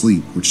illusion of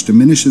sleep which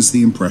diminishes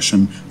the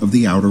impression of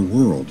the outer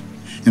world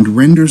and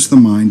renders the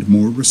mind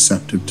more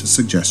receptive to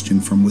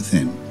suggestion from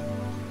within.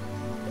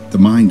 The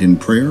mind in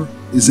prayer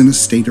is in a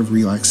state of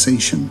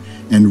relaxation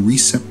and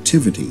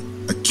receptivity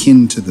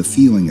akin to the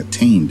feeling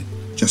attained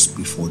just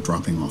before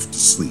dropping off to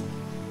sleep.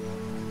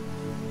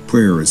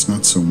 Prayer is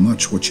not so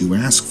much what you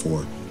ask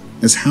for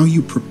as how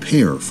you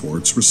prepare for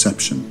its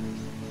reception.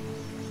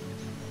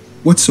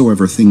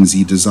 Whatsoever things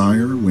ye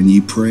desire, when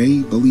ye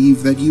pray,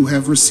 believe that you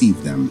have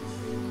received them,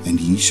 and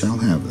ye shall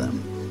have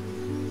them.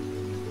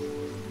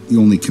 The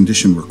only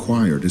condition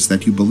required is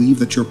that you believe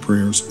that your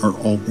prayers are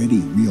already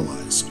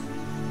realized.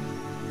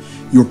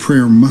 Your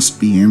prayer must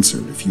be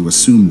answered if you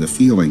assume the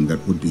feeling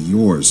that would be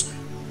yours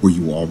were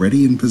you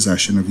already in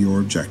possession of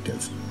your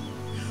objective.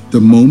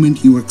 The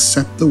moment you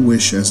accept the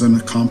wish as an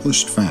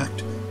accomplished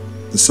fact,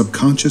 the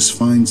subconscious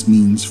finds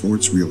means for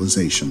its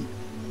realization.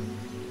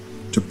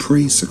 To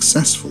pray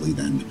successfully,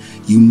 then,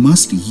 you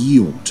must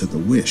yield to the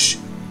wish,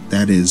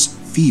 that is,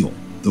 feel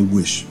the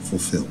wish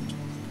fulfilled.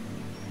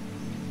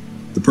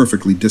 The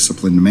perfectly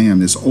disciplined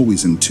man is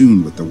always in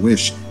tune with the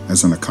wish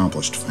as an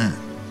accomplished fact.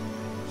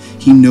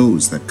 He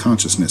knows that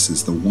consciousness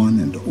is the one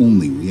and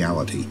only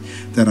reality,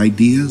 that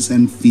ideas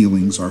and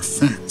feelings are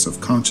facts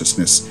of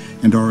consciousness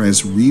and are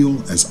as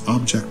real as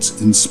objects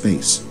in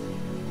space.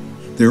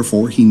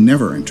 Therefore, he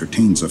never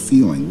entertains a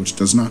feeling which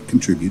does not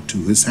contribute to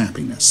his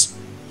happiness,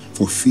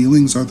 for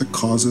feelings are the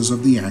causes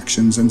of the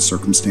actions and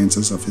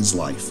circumstances of his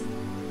life.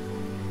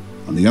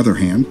 On the other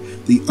hand,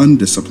 the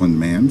undisciplined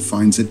man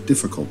finds it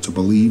difficult to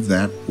believe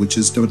that which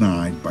is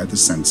denied by the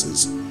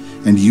senses,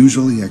 and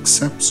usually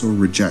accepts or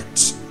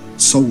rejects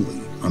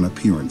solely on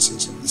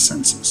appearances of the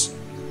senses.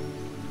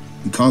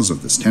 Because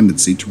of this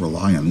tendency to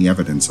rely on the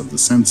evidence of the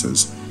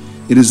senses,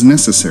 it is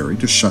necessary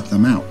to shut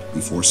them out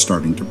before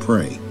starting to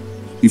pray,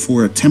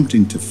 before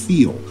attempting to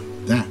feel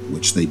that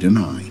which they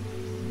deny.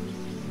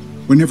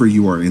 Whenever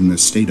you are in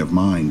this state of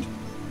mind,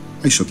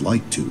 I should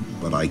like to,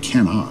 but I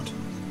cannot,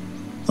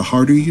 the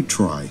harder you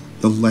try,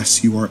 the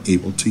less you are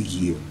able to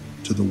yield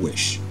to the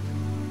wish.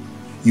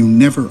 You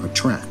never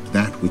attract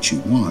that which you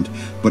want,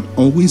 but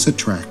always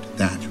attract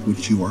that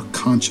which you are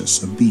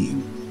conscious of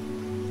being.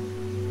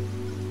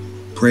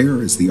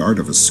 Prayer is the art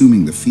of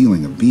assuming the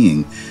feeling of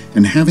being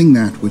and having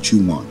that which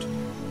you want.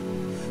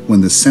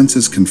 When the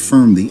senses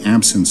confirm the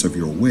absence of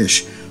your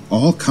wish,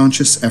 all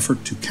conscious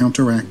effort to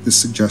counteract the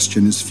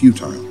suggestion is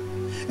futile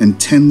and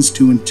tends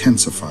to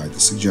intensify the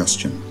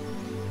suggestion.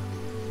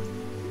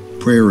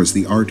 Prayer is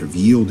the art of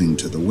yielding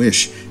to the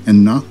wish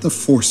and not the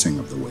forcing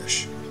of the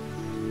wish.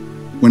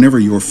 Whenever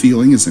your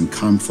feeling is in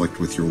conflict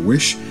with your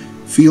wish,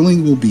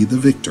 feeling will be the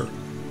victor.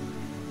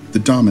 The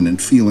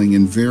dominant feeling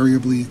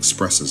invariably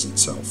expresses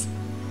itself.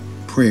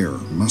 Prayer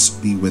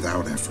must be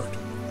without effort.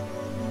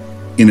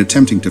 In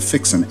attempting to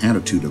fix an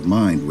attitude of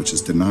mind which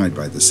is denied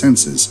by the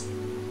senses,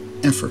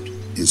 effort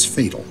is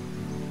fatal.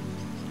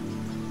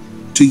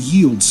 To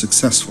yield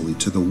successfully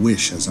to the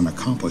wish as an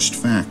accomplished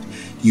fact,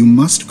 you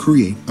must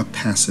create a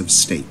passive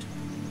state,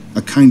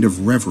 a kind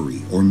of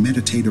reverie or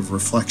meditative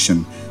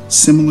reflection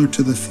similar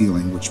to the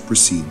feeling which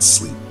precedes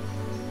sleep.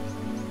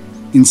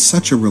 In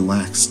such a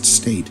relaxed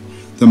state,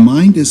 the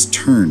mind is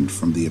turned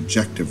from the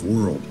objective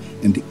world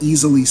and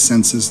easily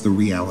senses the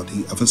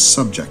reality of a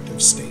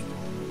subjective state.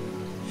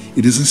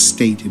 It is a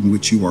state in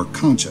which you are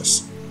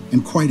conscious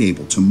and quite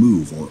able to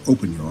move or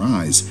open your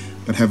eyes,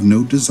 but have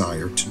no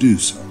desire to do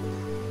so.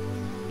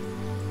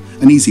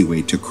 An easy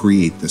way to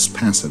create this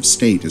passive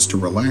state is to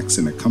relax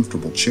in a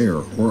comfortable chair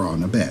or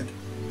on a bed.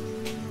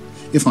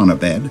 If on a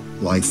bed,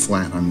 lie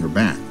flat on your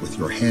back with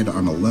your head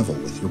on a level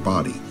with your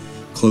body.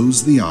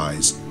 Close the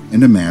eyes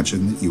and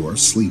imagine that you are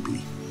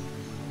sleepy.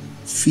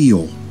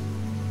 Feel,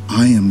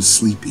 I am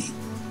sleepy.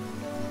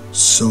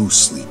 So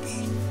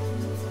sleepy.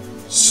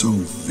 So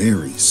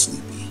very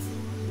sleepy.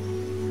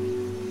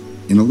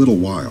 In a little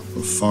while,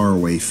 a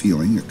faraway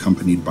feeling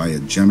accompanied by a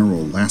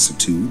general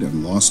lassitude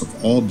and loss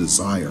of all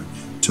desire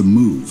to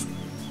move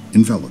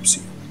envelops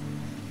you.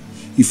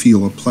 You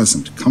feel a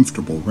pleasant,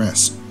 comfortable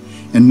rest,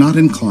 and not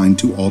inclined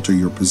to alter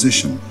your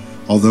position,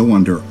 although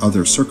under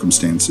other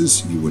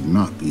circumstances you would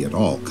not be at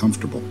all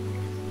comfortable.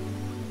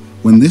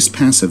 When this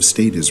passive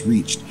state is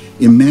reached,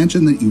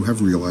 imagine that you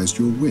have realized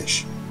your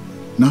wish,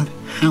 not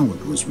how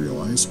it was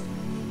realized,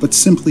 but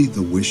simply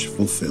the wish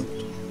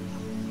fulfilled.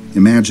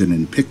 Imagine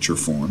in picture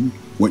form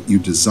what you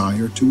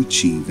desire to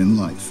achieve in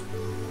life.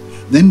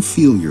 Then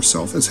feel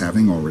yourself as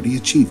having already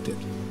achieved it.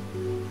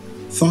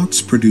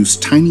 Thoughts produce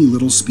tiny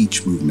little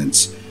speech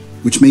movements,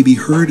 which may be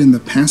heard in the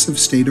passive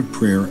state of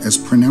prayer as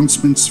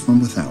pronouncements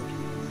from without.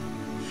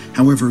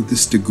 However,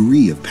 this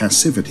degree of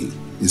passivity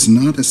is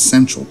not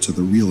essential to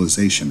the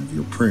realization of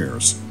your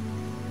prayers.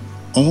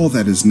 All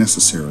that is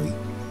necessary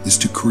is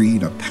to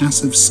create a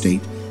passive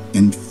state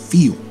and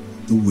feel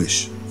the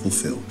wish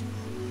fulfilled.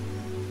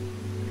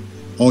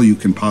 All you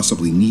can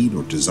possibly need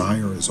or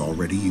desire is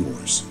already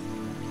yours.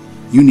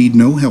 You need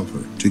no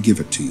helper to give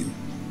it to you.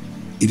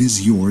 It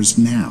is yours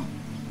now.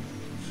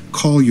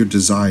 Call your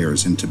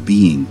desires into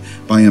being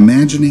by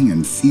imagining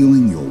and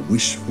feeling your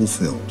wish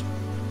fulfilled.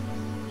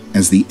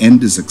 As the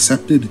end is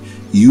accepted,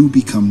 you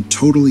become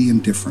totally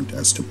indifferent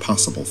as to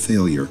possible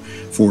failure,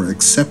 for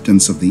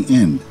acceptance of the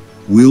end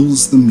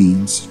wills the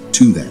means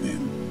to that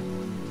end.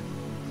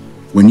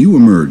 When you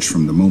emerge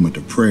from the moment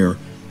of prayer,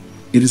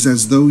 it is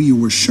as though you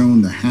were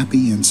shown the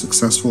happy and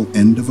successful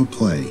end of a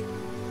play,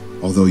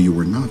 although you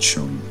were not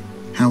shown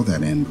how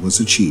that end was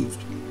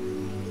achieved.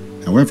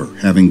 However,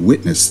 having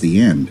witnessed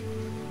the end,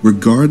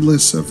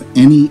 regardless of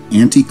any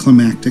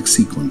anticlimactic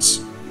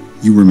sequence,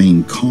 you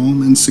remain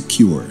calm and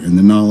secure in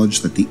the knowledge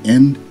that the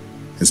end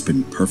has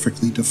been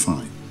perfectly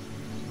defined.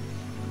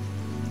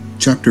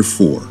 Chapter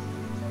 4.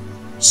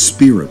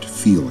 Spirit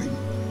Feeling.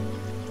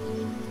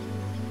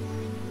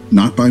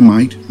 Not by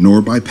might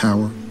nor by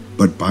power,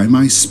 but by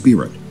my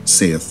Spirit,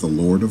 saith the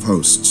Lord of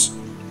hosts.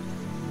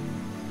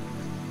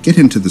 Get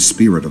into the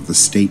spirit of the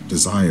state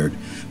desired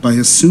by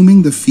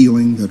assuming the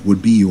feeling that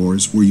would be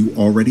yours were you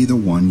already the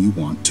one you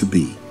want to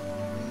be.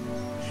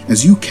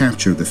 As you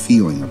capture the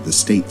feeling of the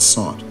state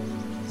sought,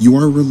 you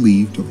are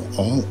relieved of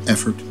all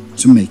effort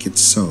to make it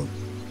so,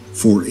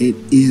 for it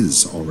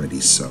is already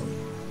so.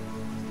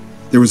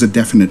 There is a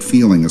definite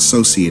feeling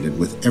associated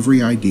with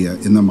every idea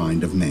in the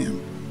mind of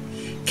man.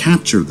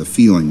 Capture the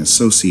feeling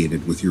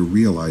associated with your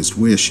realized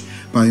wish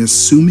by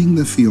assuming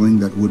the feeling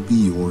that would be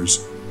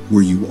yours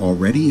were you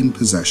already in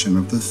possession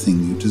of the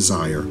thing you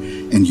desire,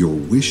 and your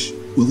wish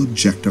will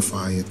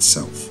objectify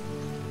itself.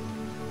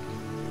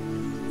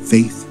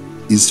 Faith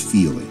is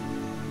feeling.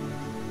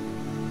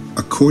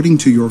 According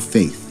to your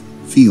faith,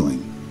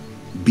 feeling,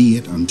 be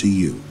it unto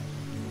you.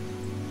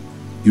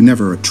 You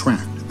never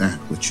attract that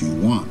which you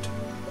want,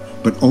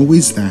 but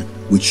always that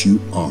which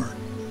you are.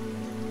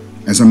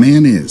 As a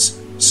man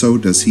is, so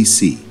does he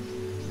see.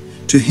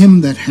 To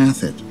him that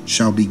hath it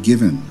shall be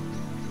given,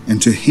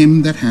 and to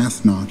him that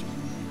hath not,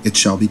 it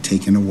shall be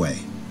taken away.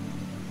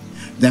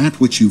 That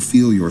which you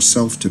feel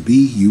yourself to be,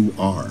 you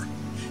are,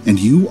 and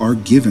you are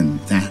given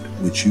that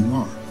which you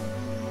are.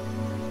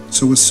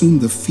 So assume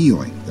the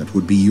feeling that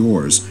would be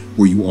yours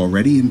were you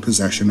already in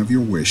possession of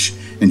your wish,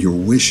 and your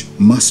wish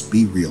must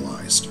be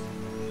realized.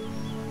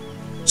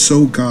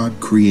 So God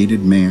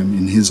created man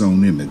in his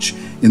own image.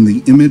 In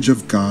the image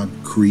of God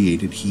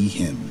created he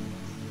him.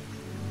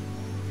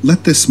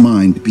 Let this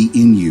mind be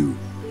in you,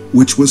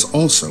 which was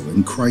also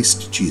in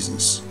Christ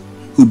Jesus,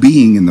 who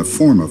being in the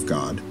form of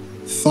God,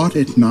 thought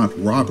it not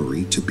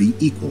robbery to be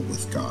equal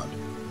with God.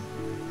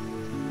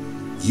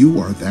 You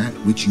are that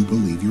which you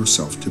believe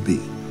yourself to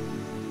be.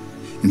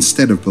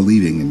 Instead of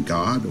believing in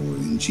God or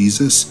in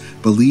Jesus,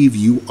 believe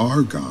you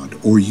are God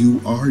or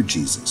you are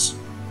Jesus.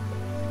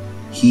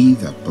 He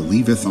that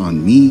believeth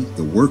on me,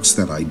 the works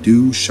that I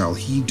do, shall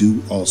he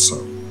do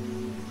also.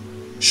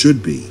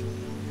 Should be,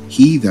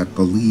 he that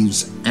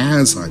believes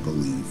as I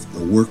believe,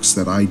 the works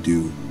that I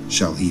do,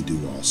 shall he do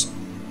also.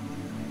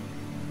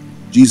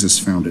 Jesus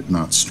found it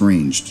not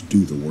strange to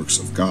do the works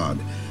of God,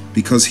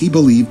 because he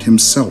believed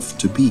himself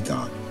to be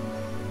God.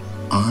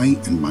 I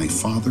and my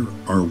Father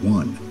are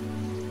one.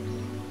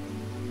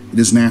 It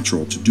is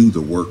natural to do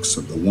the works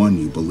of the one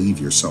you believe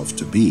yourself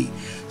to be,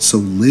 so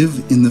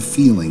live in the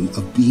feeling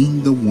of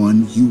being the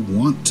one you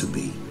want to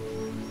be,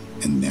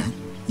 and that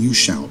you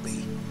shall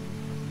be.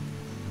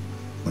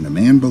 When a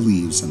man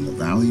believes in the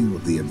value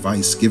of the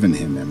advice given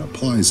him and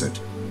applies it,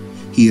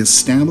 he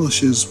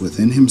establishes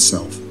within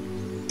himself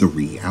the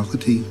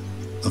reality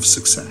of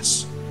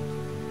success.